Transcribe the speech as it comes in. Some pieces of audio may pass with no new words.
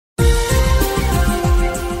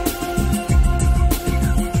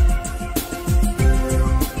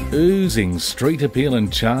Oozing street appeal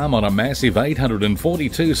and charm on a massive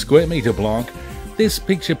 842 square metre block, this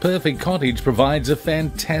picture-perfect cottage provides a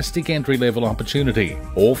fantastic entry-level opportunity,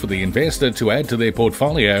 or for the investor to add to their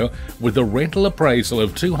portfolio with a rental appraisal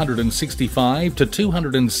of $265 to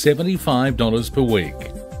 $275 per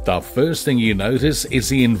week. The first thing you notice is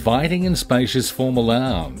the inviting and spacious formal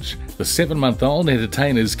lounge. The 7-month-old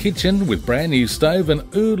entertainer's kitchen with brand new stove and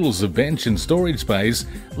oodles of bench and storage space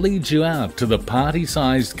leads you out to the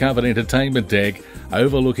party-sized covered entertainment deck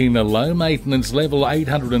overlooking the low-maintenance level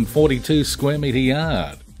 842 square metre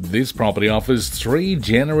yard. This property offers 3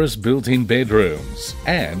 generous built-in bedrooms,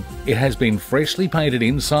 and it has been freshly painted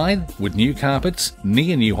inside with new carpets,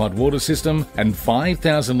 near new hot water system and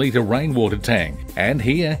 5,000 litre rainwater tank. And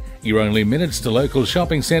here, you're only minutes to local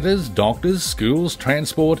shopping centres, doctors, schools,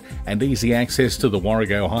 transport and easy access to the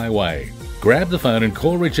Warrego highway. Grab the phone and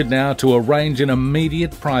call Richard now to arrange an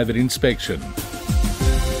immediate private inspection.